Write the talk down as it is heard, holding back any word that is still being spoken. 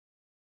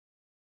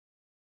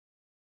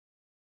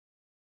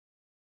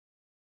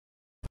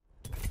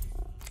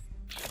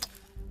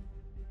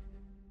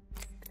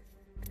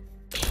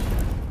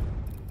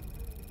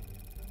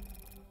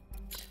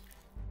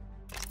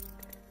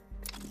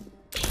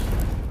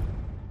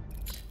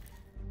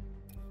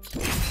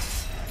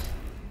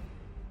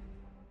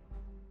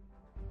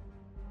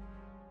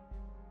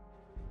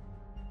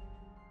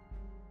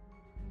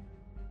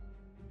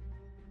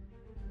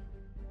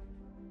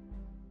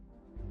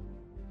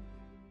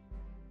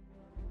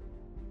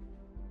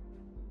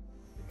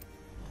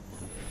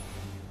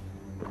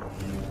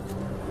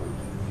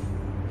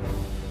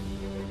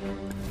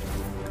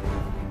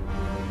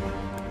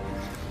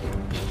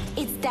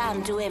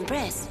down to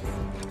impress.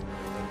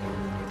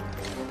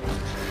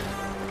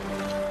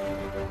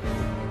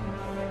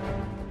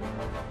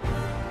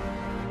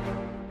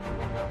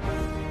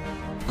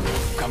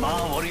 Come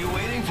on, what are you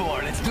waiting for?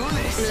 Let's do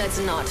this! Let's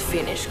not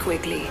finish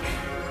quickly.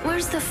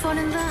 Where's the fun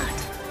in that?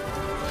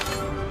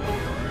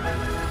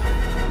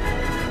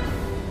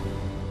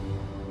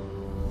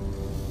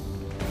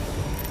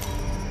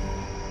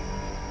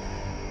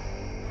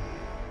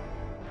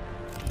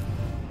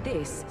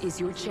 This is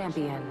your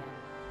champion.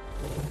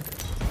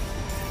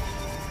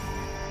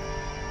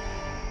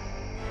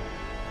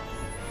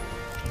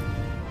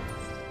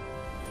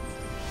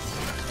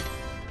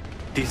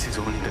 This is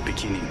only the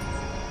beginning.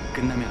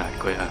 끝나면 알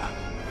거야.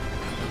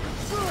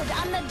 Good,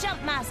 I'm the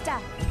jump master.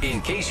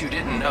 In case you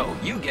didn't know,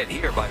 you get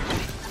here by...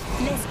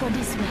 Let's go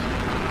this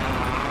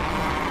way.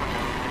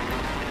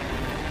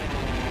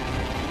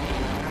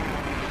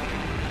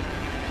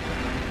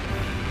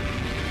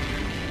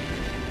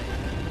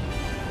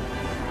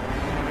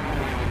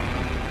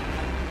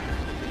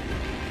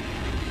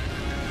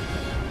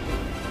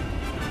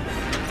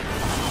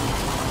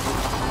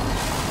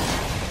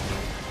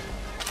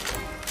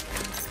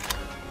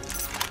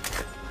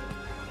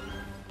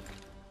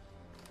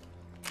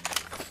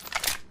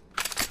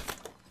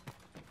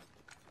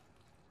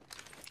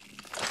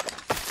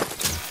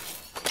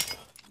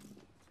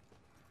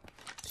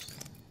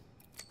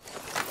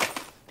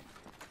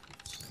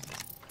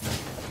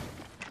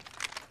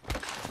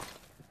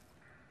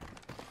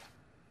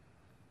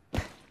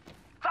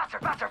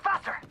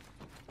 Faster!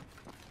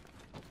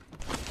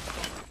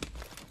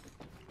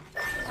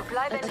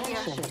 Supply bin here.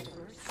 Attention.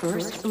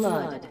 First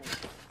blood.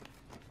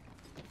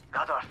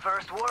 Got our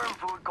first worm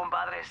food,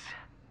 compadres.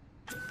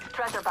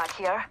 Treasure back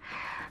here.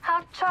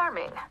 How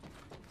charming.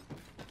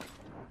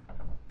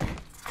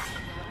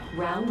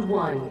 Round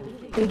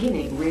 1.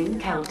 Beginning ring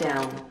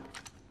countdown.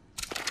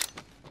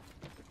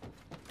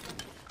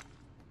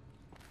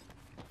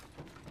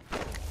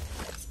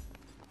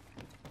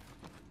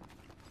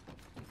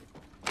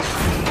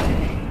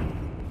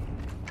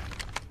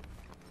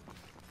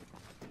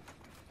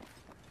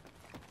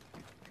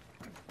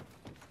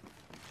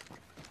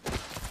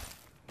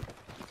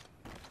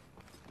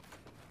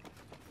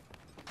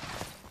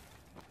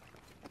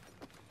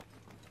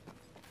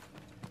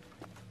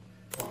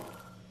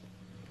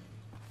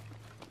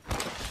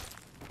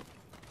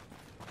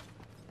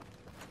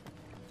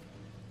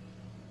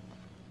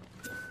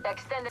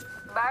 Extended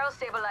barrel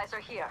stabilizer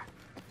here.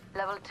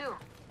 Level 2.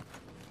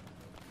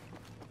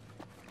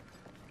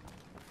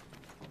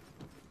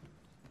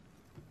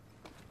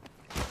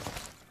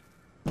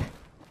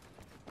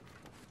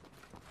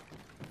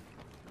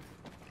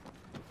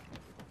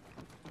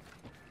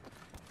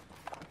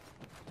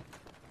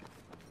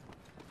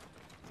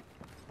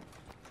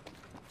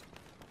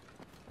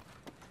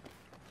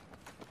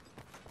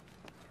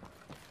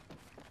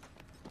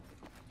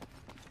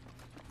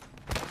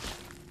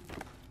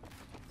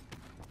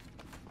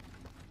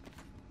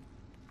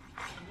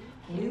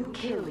 New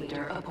kill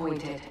leader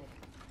appointed.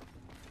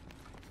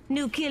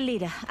 New kill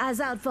leader, eyes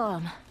out for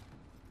him.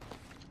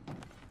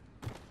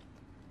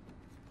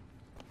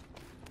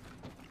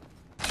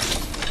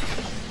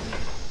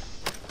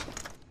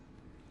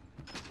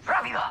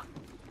 Rápido!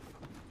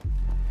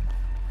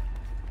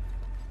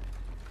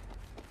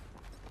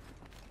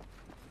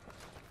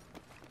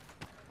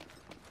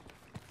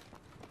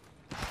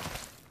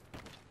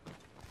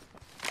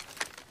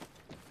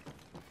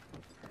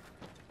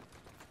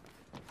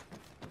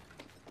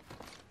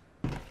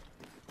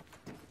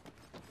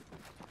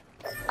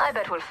 I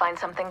bet we'll find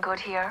something good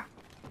here.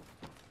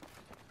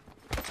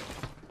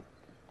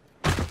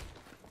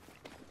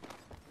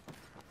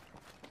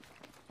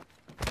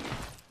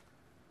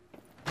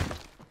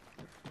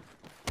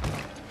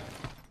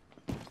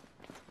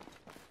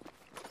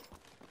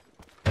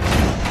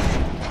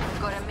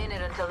 Got a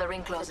minute until the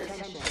ring closes.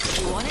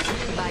 You want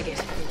it? Bag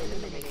it.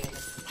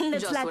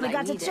 Looks Just like what we I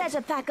got a needed.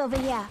 treasure pack over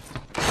here.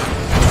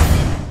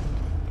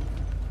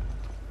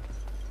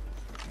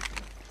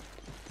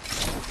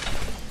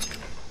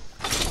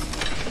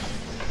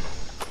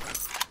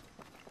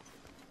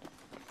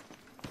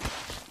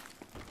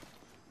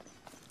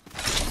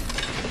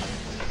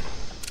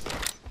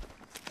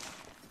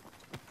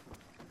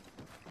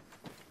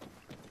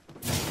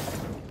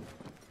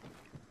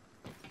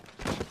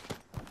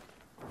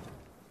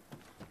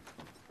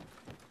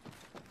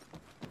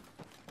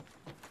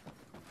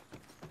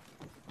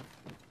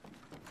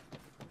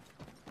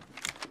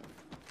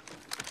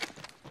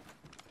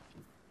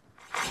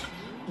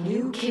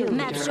 New kill leader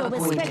Not sure we're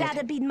appointed. spread out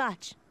a bit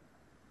much.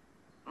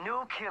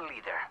 New kill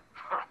leader.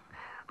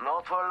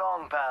 Not for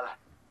long, pal.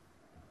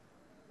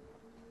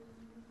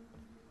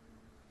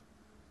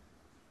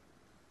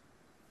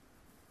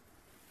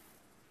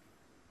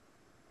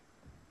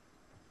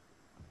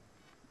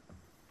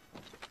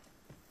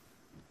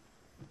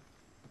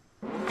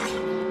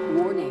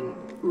 Warning.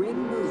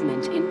 Ring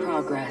movement in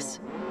progress.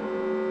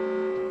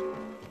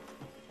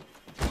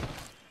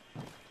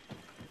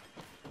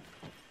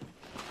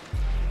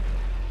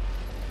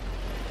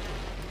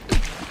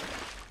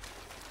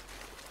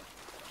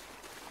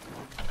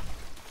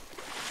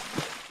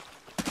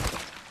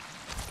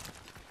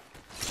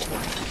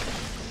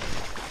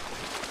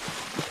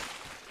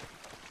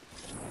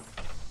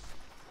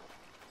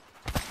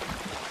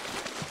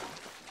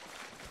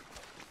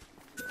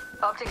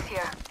 Optics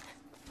here.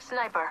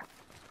 Sniper.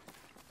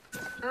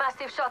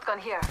 Massive shotgun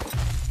here.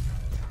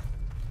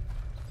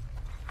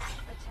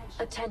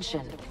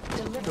 Attention.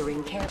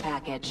 Delivering care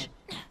package.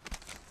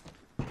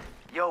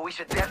 Yo, we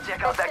should def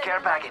check out that care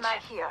package.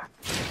 Mag here.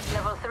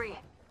 Level 3.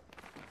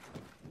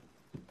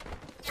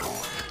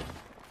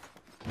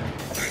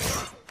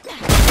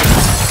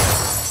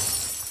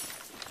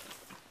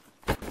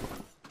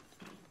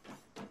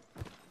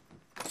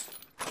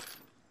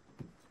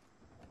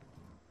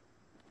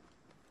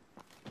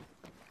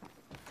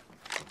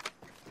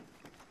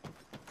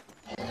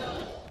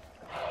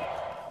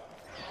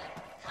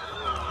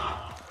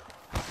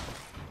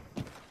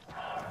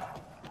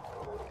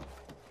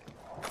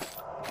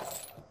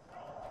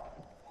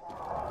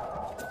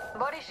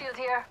 Body shield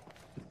here.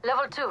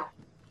 Level 2.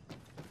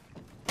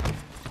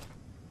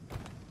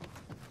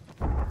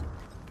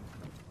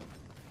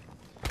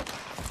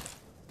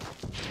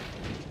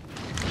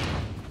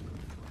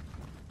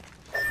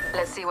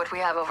 Let's see what we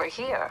have over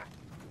here.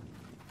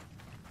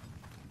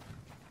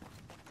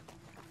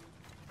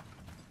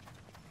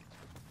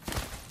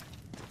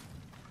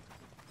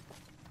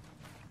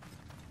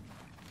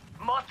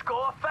 Must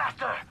go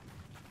faster.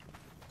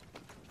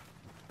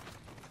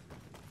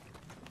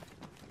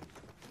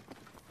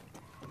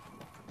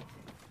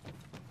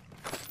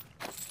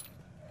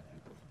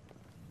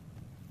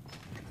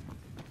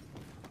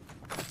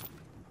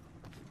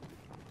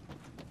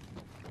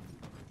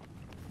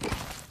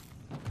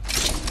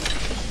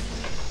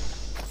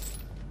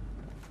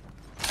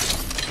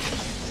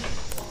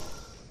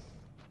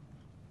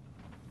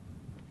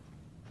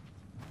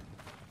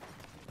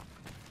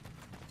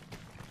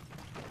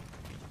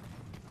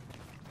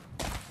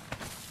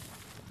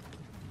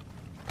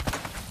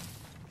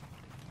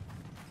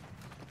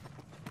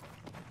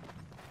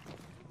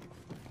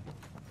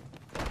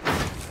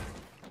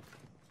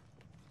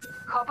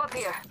 Hop up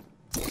here.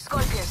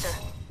 Skull piercer.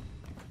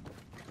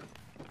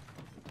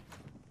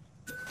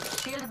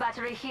 Shield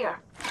battery here.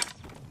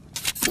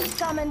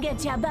 Come and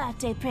get your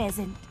birthday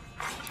present.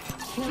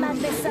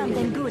 Might be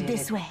something good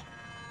this way.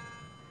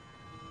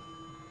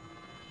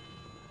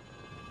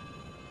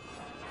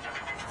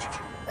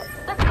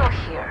 Let's go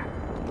here.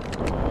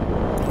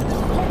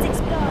 Let's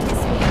explore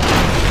this way.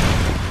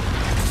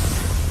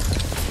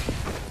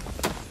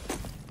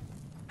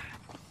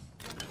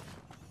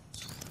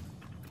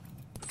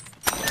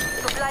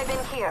 Supply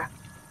bin here.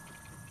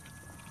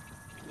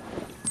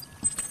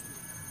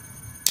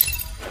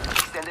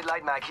 Extended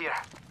light mag here.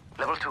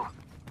 Level 2.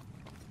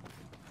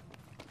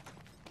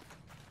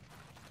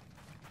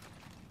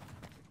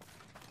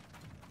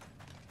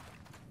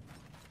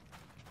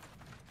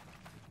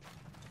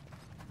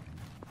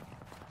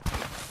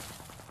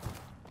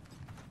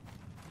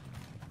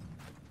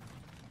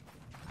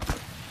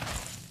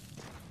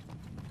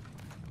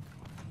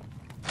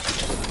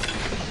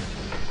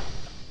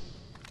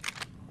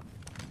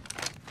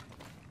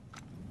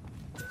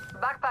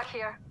 Backpack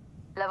here.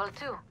 Level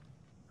 2.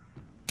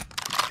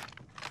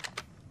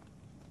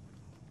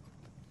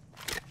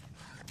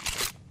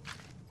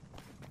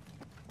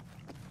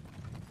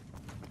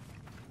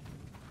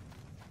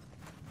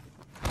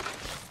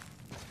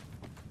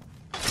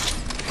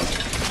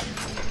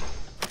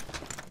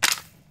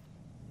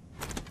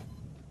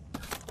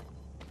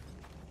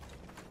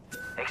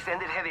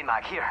 Extended heavy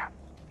mag here.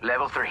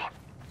 Level 3.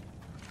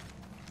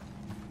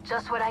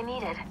 Just what I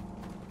needed.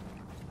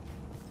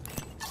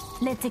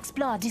 Let's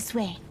explore this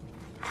way.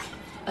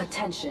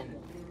 Attention.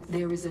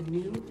 There is a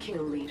new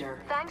kill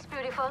leader. Thanks,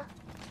 beautiful.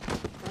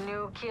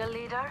 New kill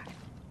leader?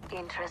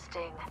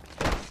 Interesting.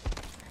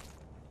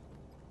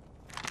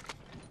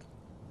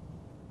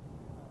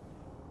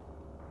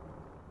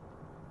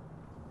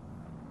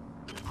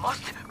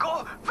 Must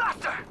go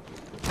faster!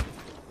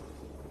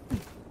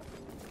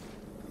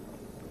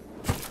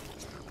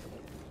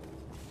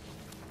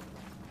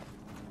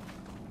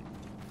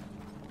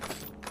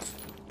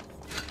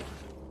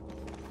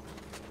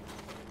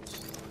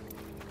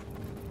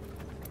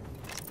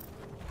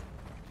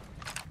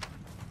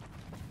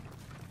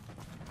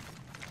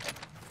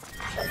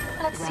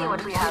 Let's see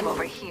what we have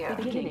over here.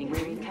 Beginning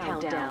ring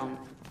countdown.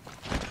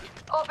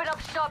 Open up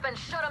shop and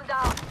shut them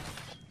down.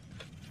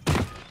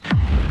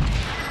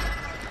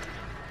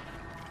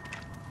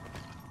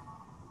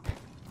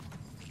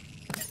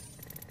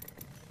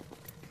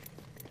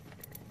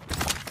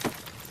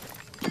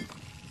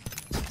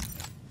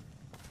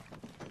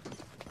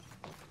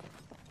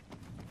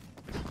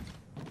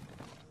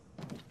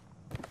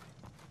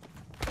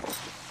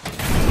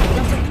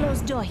 There's a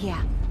closed door here.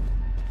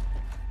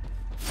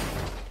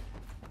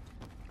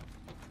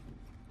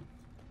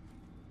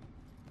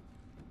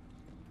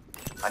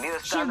 I need a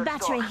Shield standard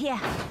battery stock. here.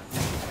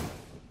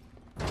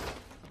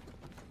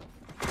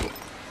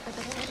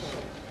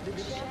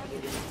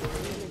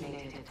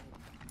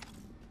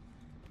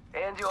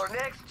 And your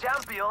next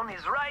champion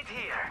is right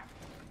here.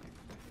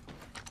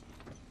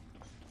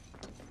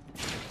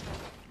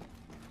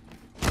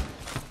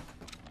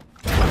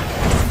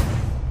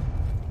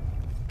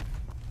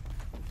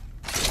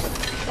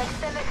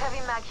 Extended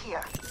heavy mag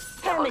here.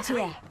 Helmet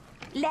here.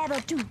 Level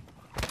 2.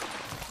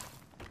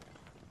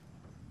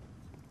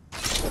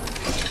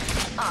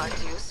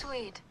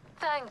 sweet.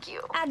 Thank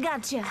you. I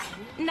gotcha.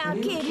 Now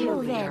New keep kill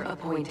moving. leader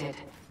appointed.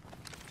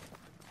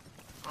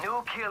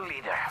 New kill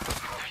leader.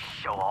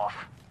 Show off.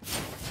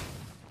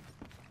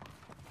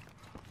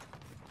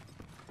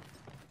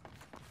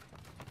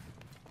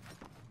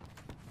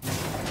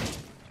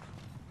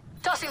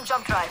 Tossing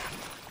jump drive.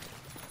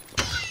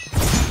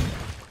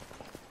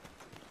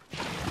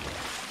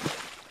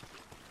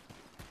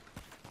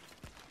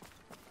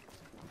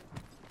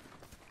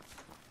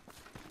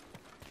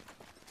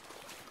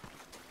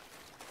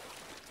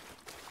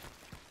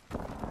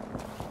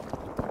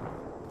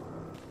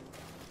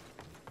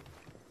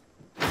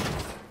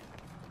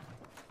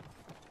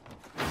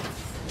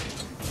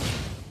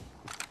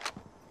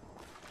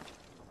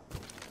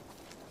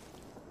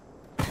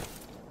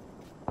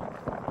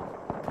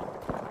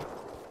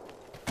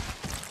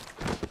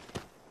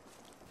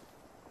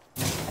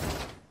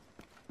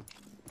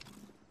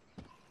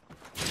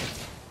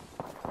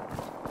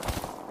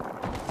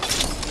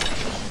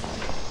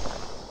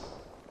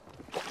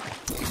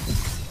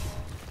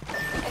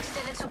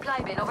 Supply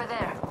bin over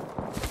there.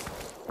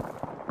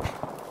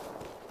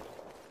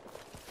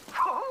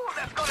 Ooh,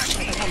 that's gonna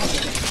kick.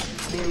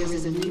 There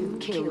is a new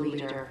kill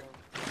leader.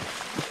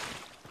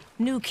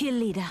 New kill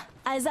leader.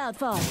 Eyes out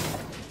for.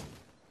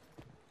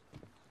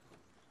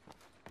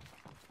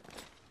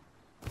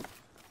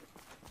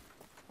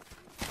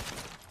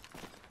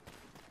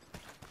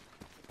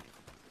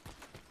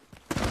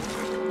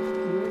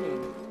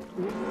 Warning.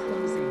 Ring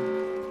closing.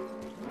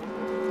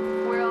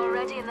 We're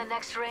already in the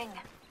next ring.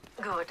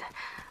 Good.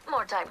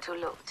 More time to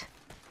loot.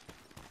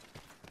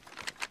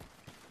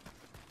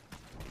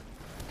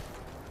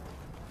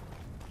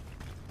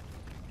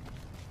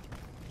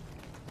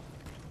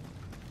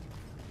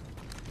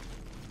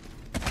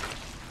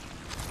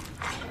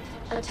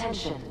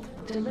 Attention.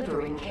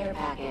 Delivering care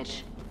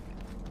package.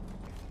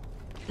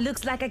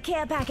 Looks like a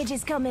care package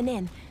is coming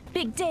in.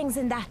 Big things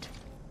in that.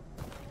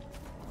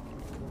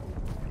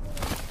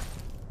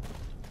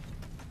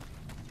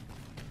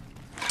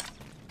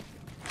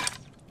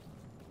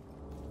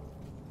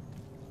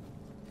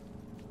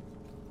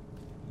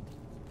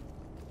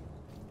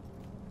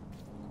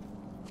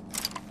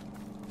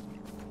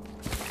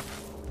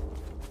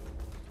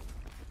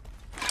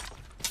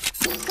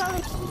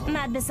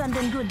 Might be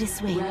something good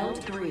this way. Round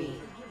 3.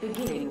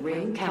 Beginning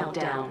ring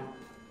countdown.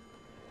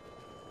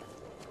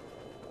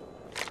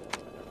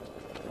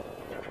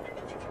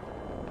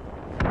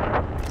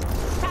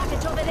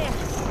 Package over there.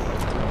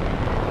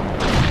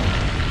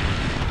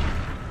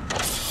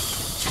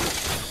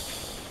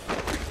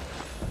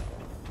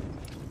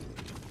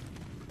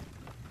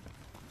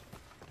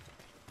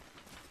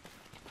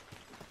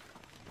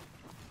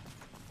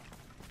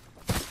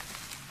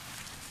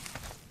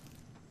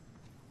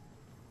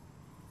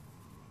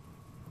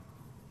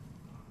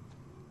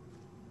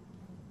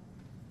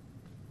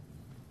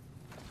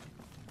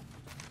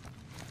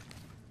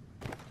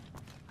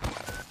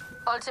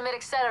 Ultimate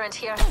accelerant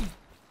here.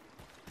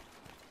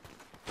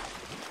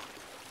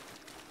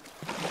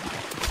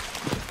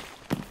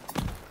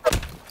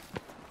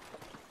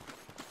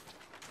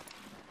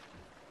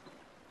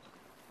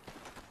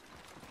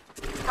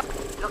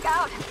 Look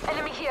out!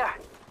 Enemy here!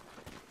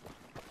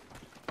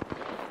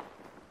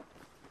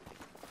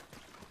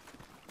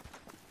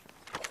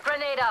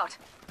 Grenade out!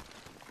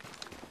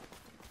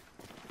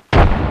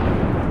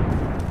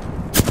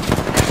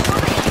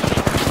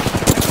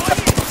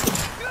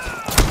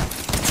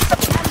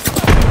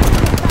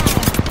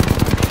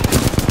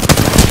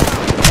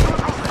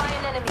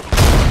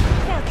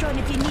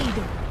 If you need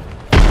it.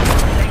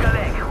 Take a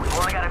leg. We've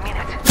only got a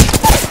minute.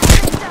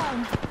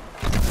 Down.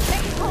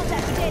 Making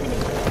contact with enemy.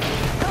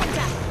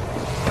 Contact.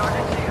 You're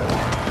next to you.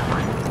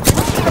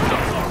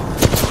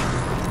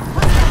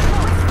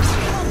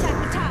 Contact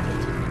with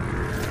target.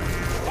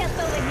 Health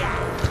over here.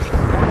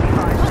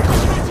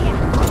 Contact right here.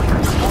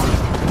 Contact with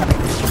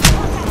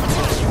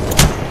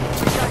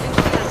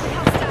target.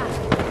 Hostile.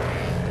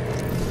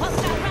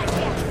 Hostile right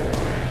here.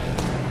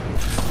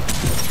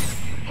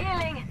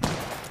 Healing!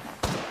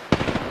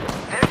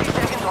 30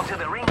 seconds until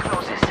the ring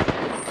closes.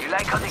 You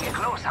like cutting it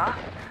close, huh?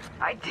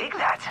 I dig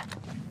that.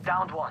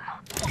 Downed one.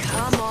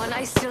 Come on,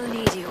 I still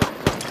need you.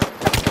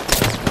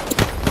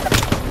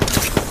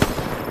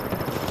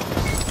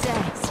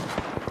 Thanks.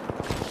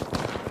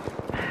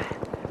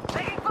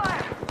 Taking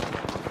fire!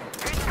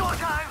 It's go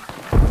time!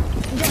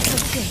 That's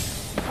okay.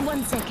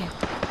 1 second.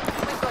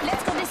 We've got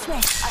Let's go this way. I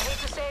hate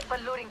to say it,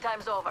 but looting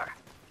time's over.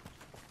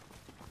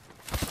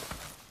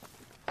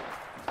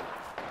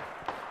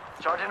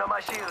 Charging on my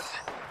shields.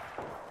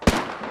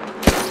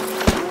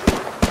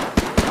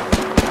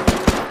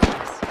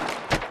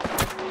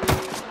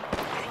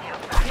 Getting you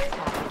back. Care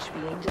package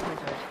being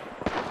delivered.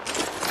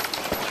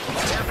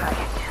 Care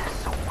package.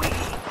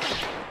 Sweet.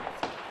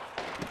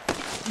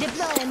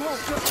 Deploying help.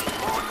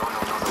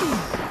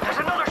 There's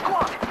another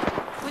squad!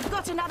 We've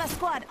got another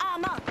squad.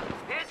 Arm up.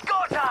 It's go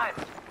time!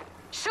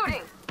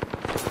 Shooting!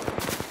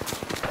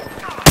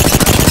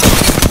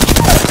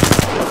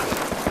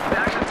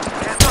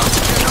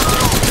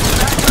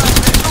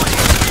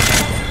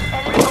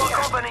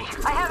 Company.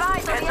 I have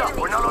eyes on Heads the up,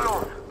 enemy. we're not alone.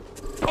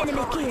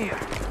 Over kill. here.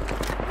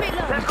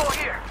 Reload. Let's go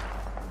here.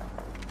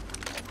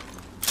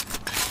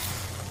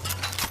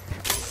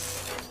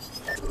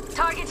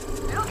 Target.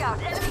 Look out.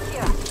 Enemy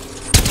here.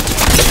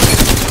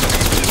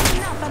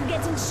 Enough, I'm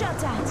getting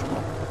shot at.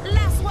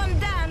 Last one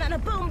down and a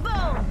boom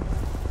boom.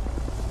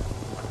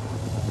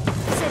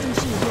 Setting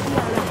shield will be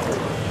alright.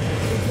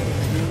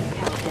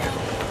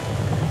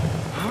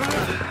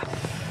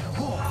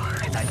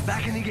 And I'm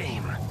back in the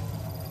game.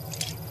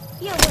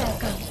 You're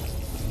welcome.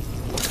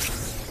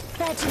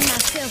 Patching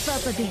myself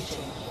up a bit.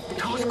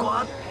 Two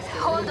squad.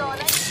 Hold on.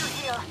 I need to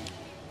heal.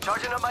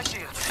 Charging up my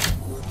shields.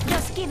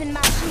 Just giving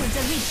my shields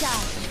a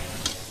recharge.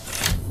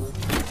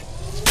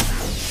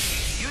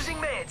 Using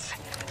meds.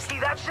 See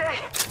that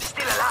shit?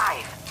 Still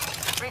alive.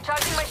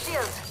 Recharging my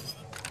shields.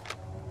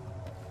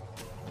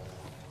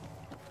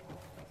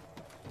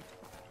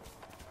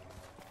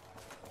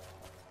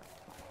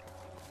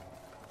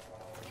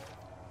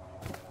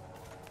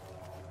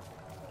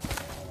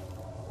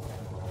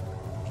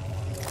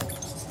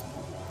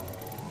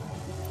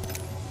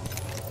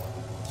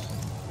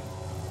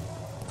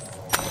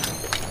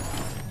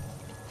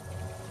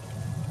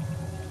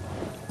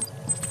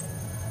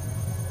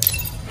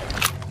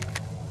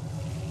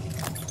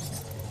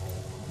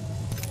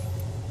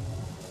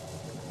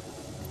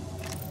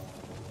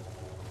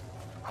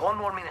 One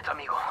more minute,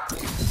 amigo.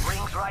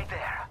 Ring's right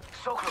there.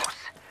 So close.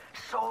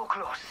 So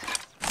close.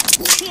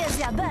 Here's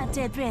your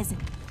birthday present.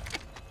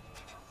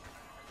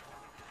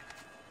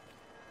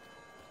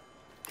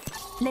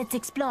 Let's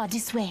explore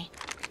this way.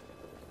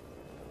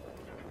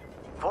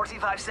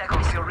 45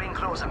 seconds till ring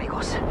close,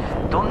 amigos.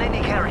 Don't let me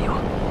carry you.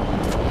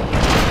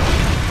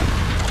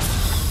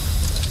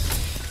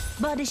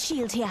 Body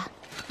shield here.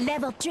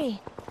 Level 3.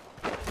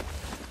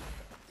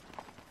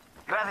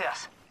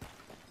 Gracias.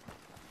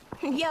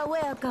 You're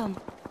welcome.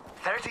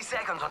 30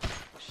 seconds on...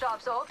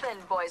 Shops open,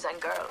 boys and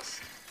girls.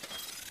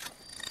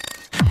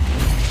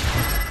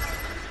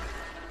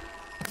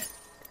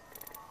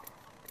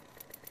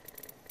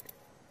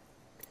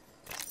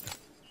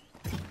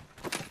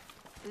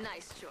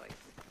 Nice choice.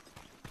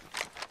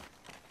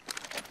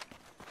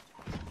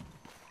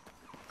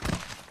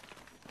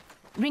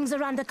 Rings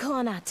around the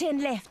corner.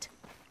 10 left.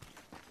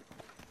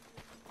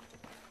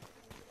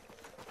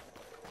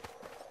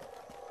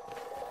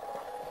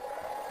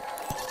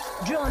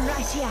 Drone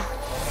right here.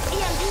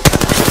 EMP.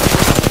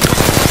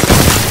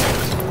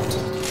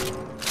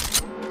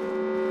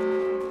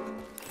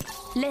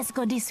 Let's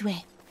go this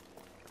way.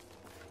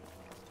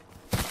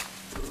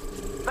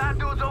 Bad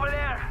dudes over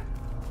there.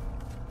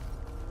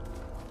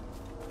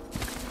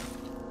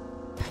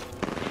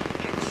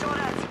 Getting shot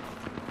at.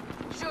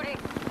 Shooting.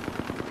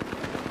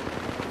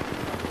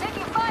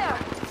 Taking fire.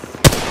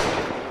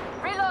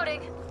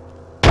 Reloading.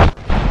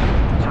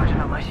 Charging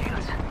up my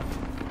shields.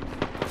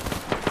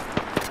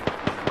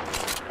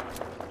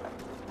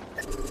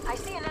 I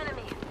see an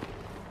enemy.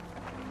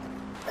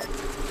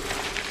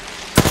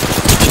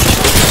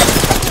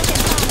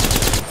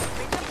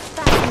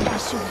 Fire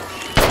that shoot.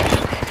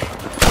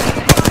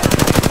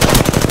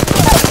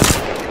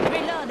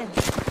 Reloading.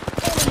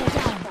 Enemy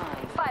down.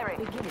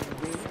 Firing.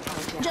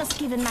 Just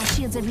giving my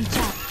shields a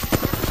recharge.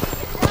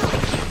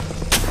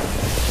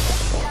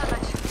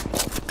 Damage.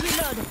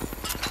 Reloading.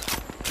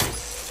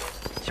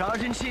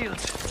 Charging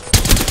shields.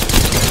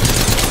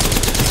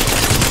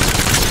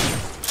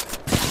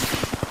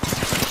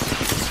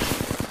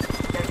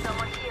 There's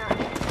someone here.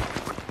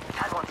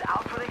 That one's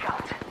out for the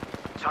count.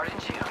 Charging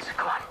shields.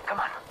 Come on, come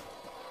on.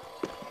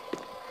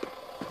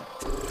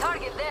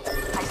 Target there.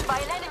 I spy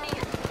an enemy.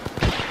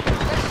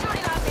 They're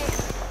shooting at me.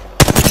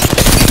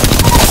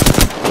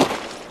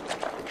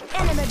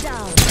 Enemy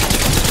down.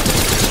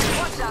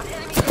 Watch out.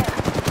 Enemy there.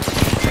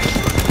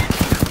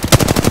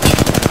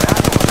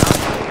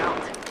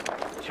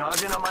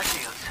 Charging on my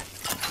shields.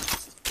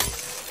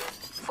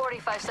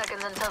 45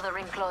 seconds until the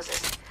ring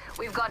closes.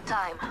 We've got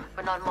time,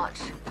 but not much.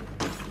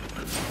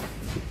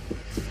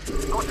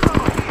 Go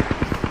through here.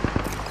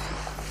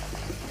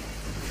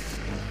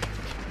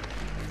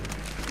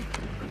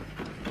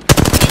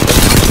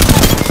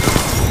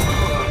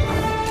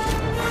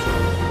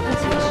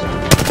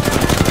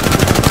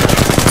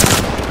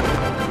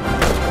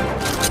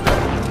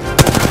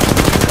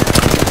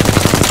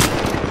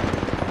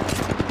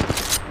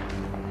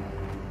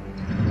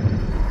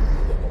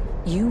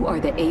 You are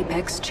the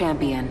Apex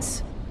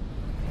Champions.